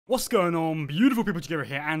What's going on, beautiful people? Jagira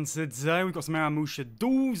here, and today we've got some Aramusha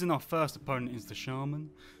duels, and our first opponent is the Shaman.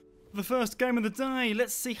 For the first game of the day,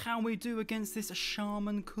 let's see how we do against this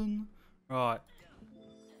Shaman-kun. Right.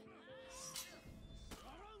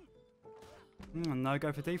 No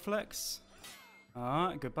go for deflex.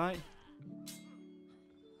 Alright, good bait.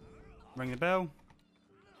 Ring the bell.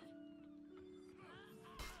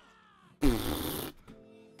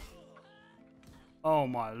 Oh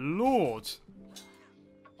my lord.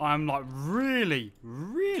 I'm like really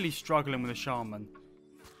struggling with a Shaman.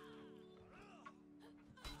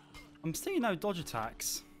 I'm seeing no dodge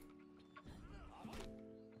attacks.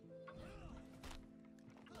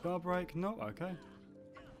 Guard break? No, okay.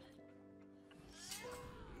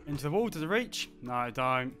 Into the wall, does it reach? No, I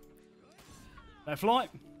don't. Let it fly.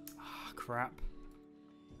 Ah, crap.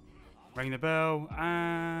 Ring the bell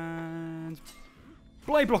and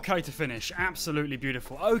blade blockade to finish. Absolutely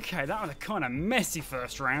beautiful. Okay, that was a kind of messy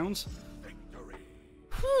first round.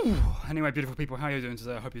 Whew. Anyway, beautiful people, how are you doing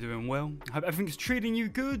today? I hope you're doing well. I hope everything's treating you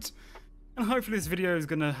good. And hopefully this video is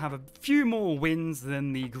going to have a few more wins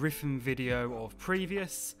than the Griffin video of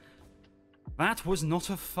previous. That was not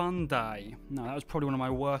a fun day. No, that was probably one of my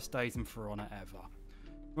worst days in For Honor ever.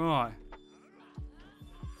 Right.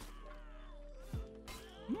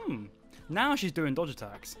 Now she's doing dodge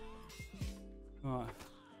attacks. Right.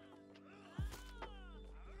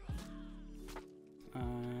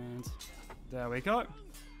 And there we go.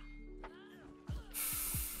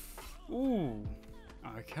 Ooh.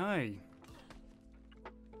 Okay.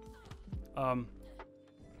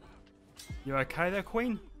 You okay there,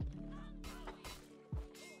 Queen?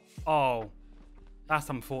 Oh. That's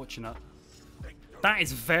unfortunate. That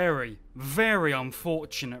is very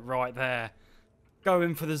unfortunate right there.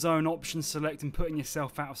 Going for the zone option select and putting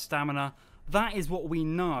yourself out of stamina. That is what we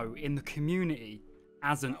know in the community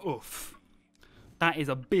as an oof. That is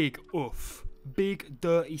a big oof. Big,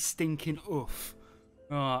 dirty, stinking oof.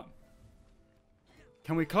 Alright.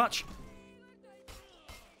 Can we clutch?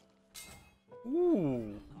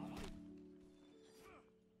 Ooh.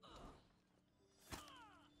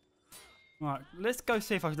 Right, let's go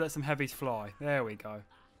see if I can let some heavies fly. There we go.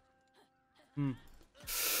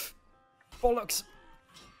 Bollocks.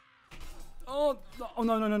 Oh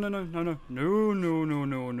no.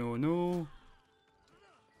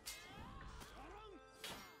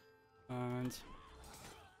 And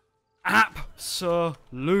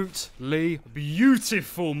absolutely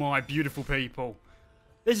beautiful, my beautiful people.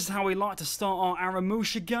 This is how we like to start our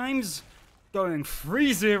Aramusha games. Going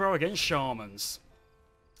 3-0 against Shamans.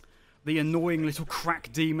 The annoying little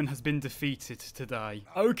crack demon has been defeated today.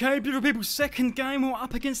 Okay, beautiful people, second game, we're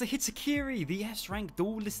up against the HITOKIRI, the S-rank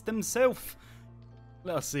duelist themselves.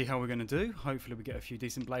 Let us see how we're going to do. Hopefully we get a few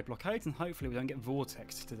decent blade blockades, and hopefully we don't get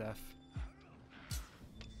vortexed to death.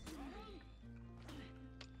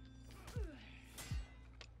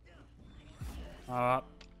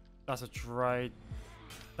 That's a trade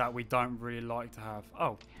that we don't really like to have.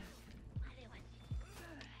 Oh.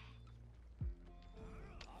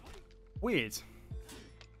 Weird.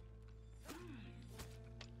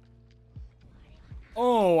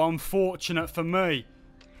 Oh, unfortunate for me.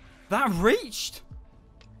 That reached?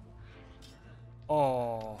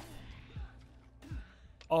 Oh.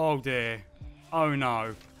 Oh dear. Oh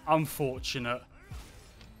no. Unfortunate.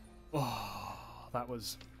 Oh, that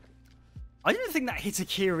was... I didn't think that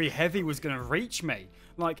HITOKIRI heavy was going to reach me.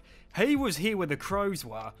 Like, he was here where the crows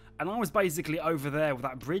were, and I was basically over there with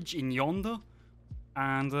that bridge in yonder.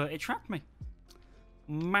 And it trapped me.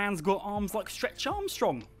 Man's got arms like Stretch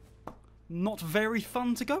Armstrong. Not very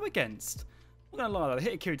fun to go against. I'm not gonna lie though, the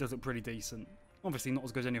HITOKIRI does look pretty decent. Obviously not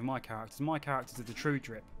as good as any of my characters. My characters are the true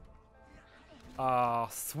drip. Ah,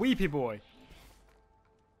 sweepy boy.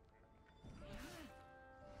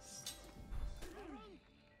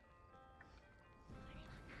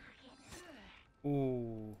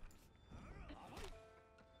 Ooh.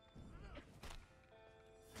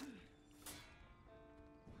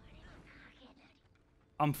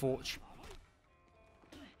 Unfortunate.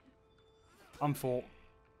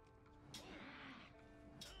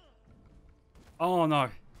 Oh no.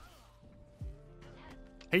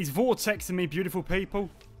 He's vortexing me, beautiful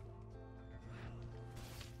people.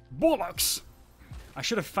 Bollocks! I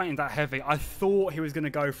should have feinted that heavy. I thought he was going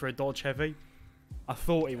to go for a dodge heavy. I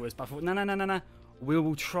thought he was, but I thought, no. We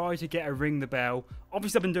will try to get a ring the bell.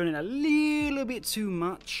 Obviously, I've been doing it a little bit too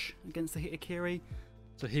much against the HITOKIRI.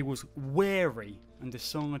 So he was wary and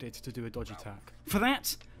decided to do a dodge attack. For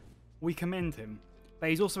that, we commend him. But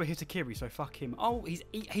he's also a HITOKIRI, so fuck him. Oh, he's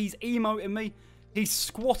emoting me. He's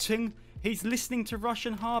squatting. He's listening to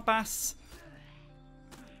Russian Harbass.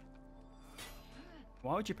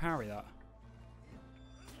 Why would you parry that?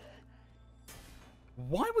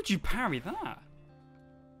 Why would you parry that?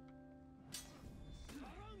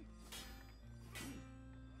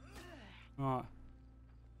 Right.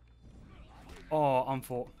 Oh,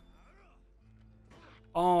 unfought.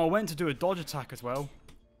 Oh, I went to do a dodge attack as well.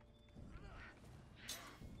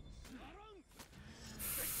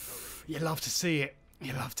 You love to see it.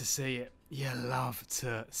 You love to see it. You love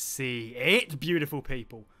to see it, beautiful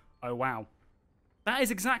people. Oh, wow. That is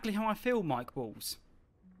exactly how I feel, Mike Balls.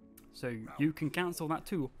 So you can cancel that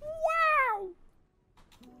too. Wow!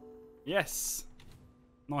 Yes.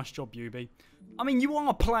 Nice job, Yubi. I mean, you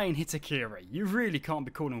are playing Hitokiri. You really can't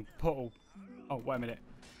be calling Portal. Oh, wait a minute.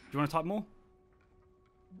 Do you want to type more?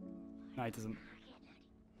 No, it doesn't.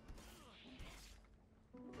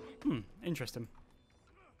 Interesting.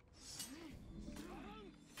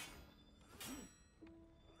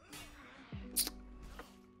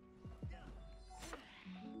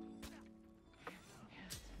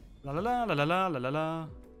 La la la la la la la la.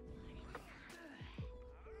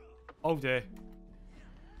 Oh dear.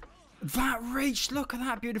 That reach! Look at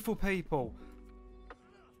that, beautiful people.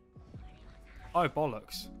 Oh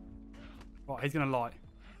bollocks. Right, he's gonna light.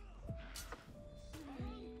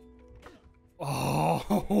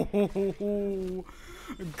 Oh,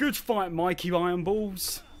 good fight, Mikey Iron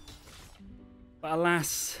Balls. But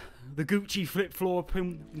alas, the Gucci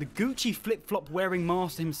flip-flop wearing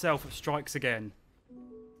master himself strikes again.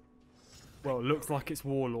 Well, it looks like it's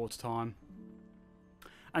Warlord's time.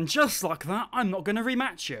 And just like that, I'm not going to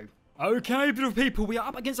rematch you. Okay, beautiful people, we are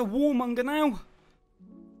up against a warmonger now.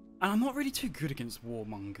 And I'm not really too good against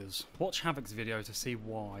warmongers. Watch Havoc's video to see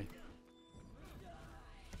why.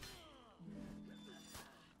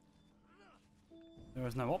 There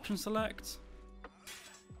is no option select.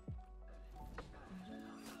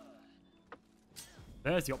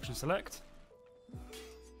 There's the option select.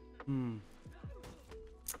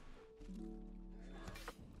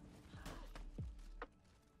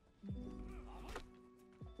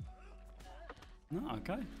 No,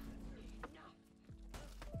 okay.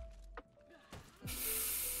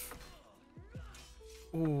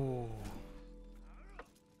 Ooh.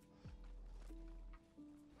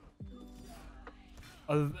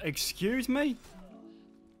 Excuse me?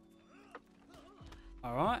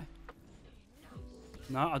 Alright.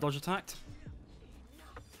 No, I dodge attacked.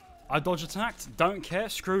 I dodge attacked. Don't care.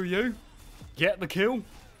 Screw you. Get the kill.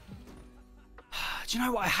 Do you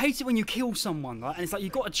know what? I hate it when you kill someone, right? And it's like,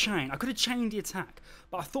 you've got to chain. I could have chained the attack,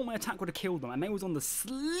 but I thought my attack would have killed them, and they was on the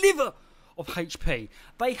sliver of HP.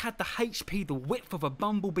 They had the HP the width of a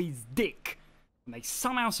bumblebee's dick, and they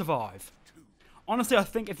somehow survive. Honestly, I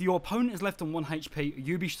think if your opponent is left on 1 HP,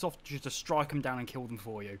 Ubisoft should just strike them down and kill them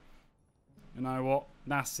for you. You know what?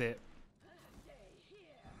 That's it.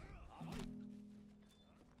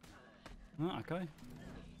 Oh, okay.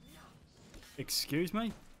 Excuse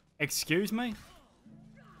me? Excuse me?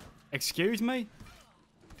 Excuse me?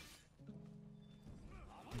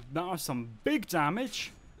 That was some big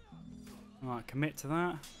damage. Alright, commit to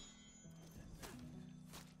that.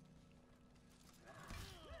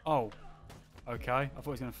 Oh. Okay, I thought he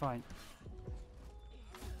was going to faint.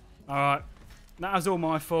 Alright. That was all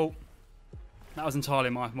my fault. That was entirely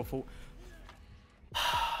my fault.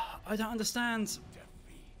 I don't understand.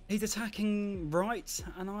 He's attacking right,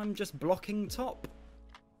 and I'm just blocking top.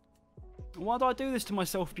 Why do I do this to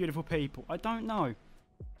myself, beautiful people? I don't know.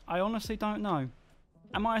 I honestly don't know.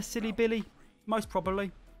 Am I a silly Billy? Most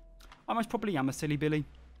probably. I most probably am a silly Billy.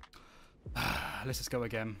 Let's just go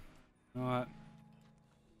again. Alright.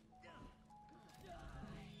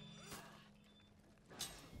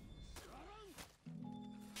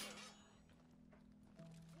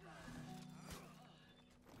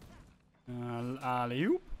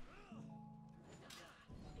 Alley-oop.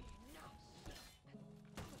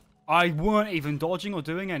 I weren't even dodging or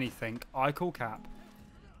doing anything. I call cap.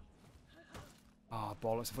 Ah, oh,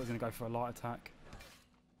 bollocks. I thought he was going to go for a light attack.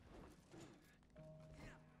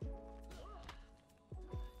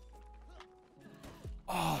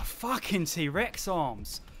 Oh, fucking T-Rex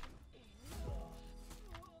arms.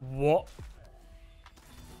 What?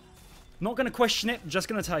 Not going to question it. Just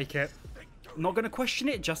going to take it. Not going to question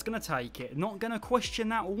it. Just going to take it. Not going to question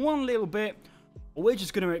that one little bit. We're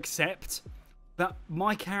just going to accept that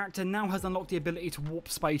my character now has unlocked the ability to warp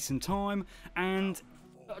space and time and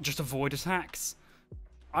just avoid attacks.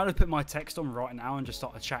 I'd have put my text on right now and just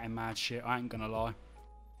started chatting mad shit. I ain't gonna lie.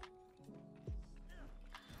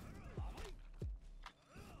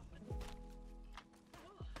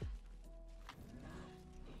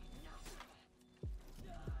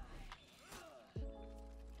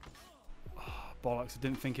 Oh, bollocks, I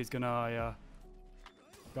didn't think he's gonna...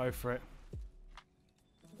 Go for it.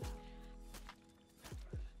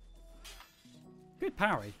 Good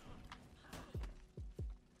parry.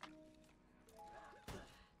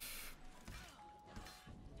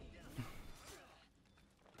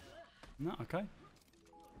 No, okay.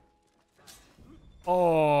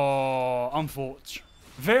 Oh, unfortunate.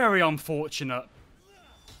 Very unfortunate.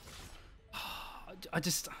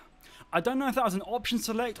 I don't know if that was an option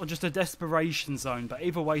select or just a desperation zone, but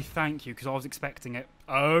either way, thank you, because I was expecting it.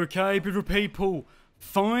 Okay, beautiful people.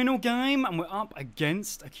 Final game, and we're up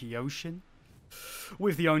against a Kyoshin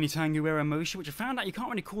with the Oni Tengu Aramusha, which I found out you can't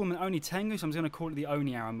really call them an Oni Tengu, so I'm just going to call it the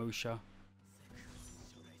Oni Aramusha.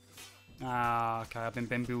 Ah, okay, I've been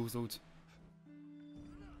bamboozled.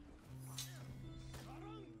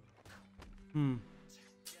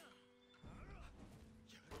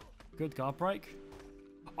 Good guard break.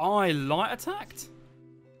 I light attacked?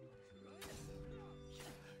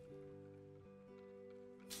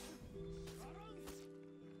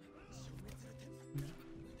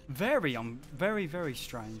 Very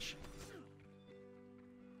strange.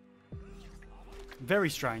 Very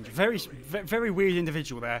strange. Very weird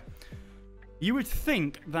individual there. You would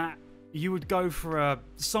think that you would go for a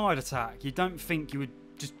side attack. You don't think you would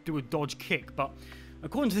just do a dodge kick, but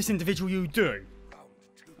according to this individual, you do.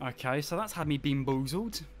 Okay, so that's had me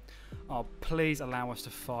bamboozled. Oh, please allow us to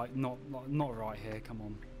fight. Not right here. Come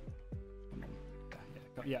on. Come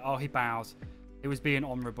on. Yeah. Oh, he bows. He was being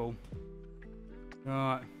honourable.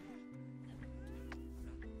 Alright.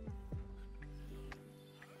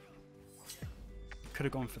 Could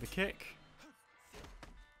have gone for the kick.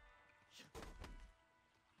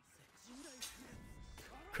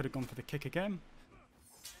 Could have gone for the kick again.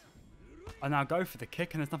 I now go for the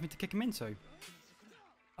kick and there's nothing to kick him into.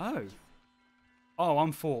 Oh. Oh,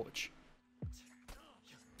 I'm Forge.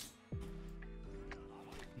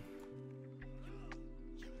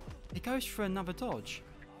 He goes for another dodge.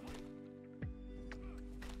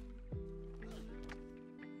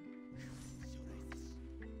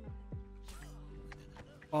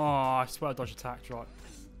 Oh, I swear I dodge attacked, right.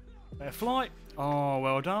 Better flight. Oh,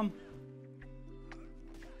 well done.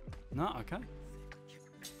 No, okay.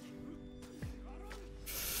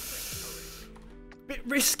 Bit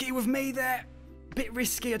risky with me there. Bit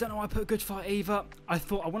risky. I don't know why I put a good fight either. I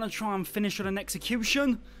thought I want to try and finish on an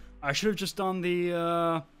execution. I should have just done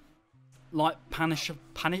the light panish.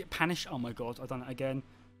 Oh my god, I've done it again.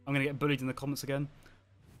 I'm going to get bullied in the comments again.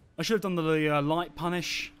 I should have done the light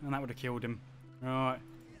punish, and that would have killed him. Alright.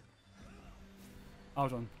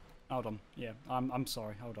 Hold on. Hold on. Yeah, I'm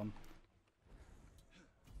sorry. Hold on.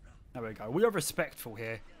 There we go. We are respectful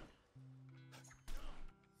here.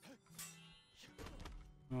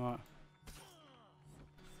 Alright.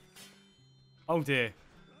 Oh dear.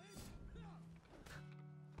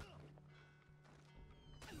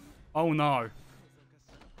 Oh no.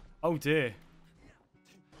 Oh dear.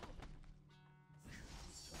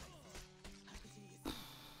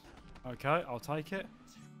 Okay, I'll take it.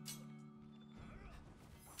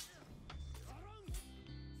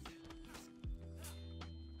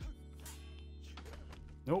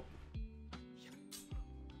 Nope.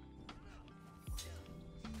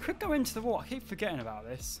 Could go into the wall. I keep forgetting about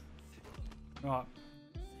this. Right.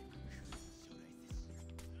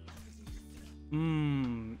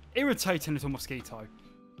 Irritating little mosquito.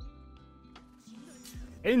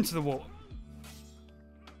 Into the wall.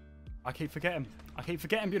 I keep forgetting. I keep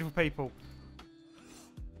forgetting, beautiful people.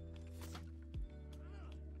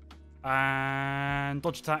 And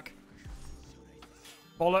dodge attack.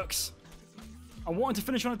 Bollocks. I wanted to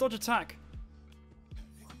finish on a dodge attack.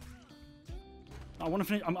 I want to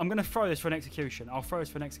finish. I'm going to throw this for an execution. I'll throw this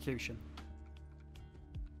for an execution.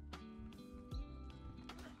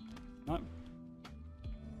 No.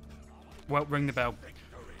 Well, ring the bell.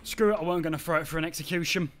 Screw it. I wasn't going to throw it for an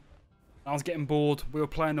execution. I was getting bored. We were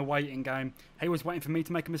playing the waiting game. He was waiting for me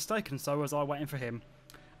to make a mistake, and so was I waiting for him.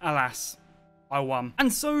 Alas, I won.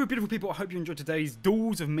 And so, beautiful people, I hope you enjoyed today's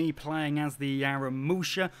duels of me playing as the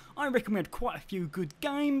Aramusha. I reckon we had quite a few good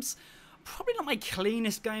games. Probably not my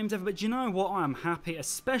cleanest games ever, but do you know what? I am happy,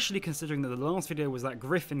 especially considering that the last video was that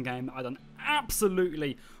Griffin game that I done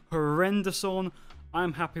absolutely horrendous on.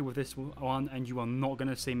 I'm happy with this one, and you are not going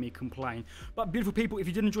to see me complain. But beautiful people, if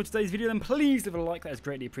you did enjoy today's video, then please leave a like. That is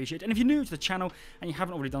greatly appreciated. And if you're new to the channel and you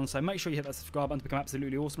haven't already done so, make sure you hit that subscribe button to become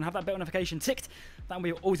absolutely awesome and have that bell notification ticked. That way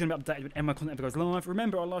you're always going to be updated when my content ever goes live.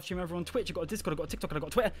 Remember, I live stream over on Twitch. I've got a Discord, I've got a TikTok, and I've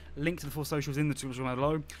got Twitter. Link to the 4 socials in the description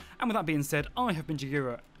below. And with that being said, I have been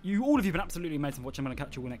Jagira. All of you have been absolutely amazing for watching. I'm going to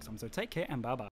catch you all next time. So take care and bye-bye.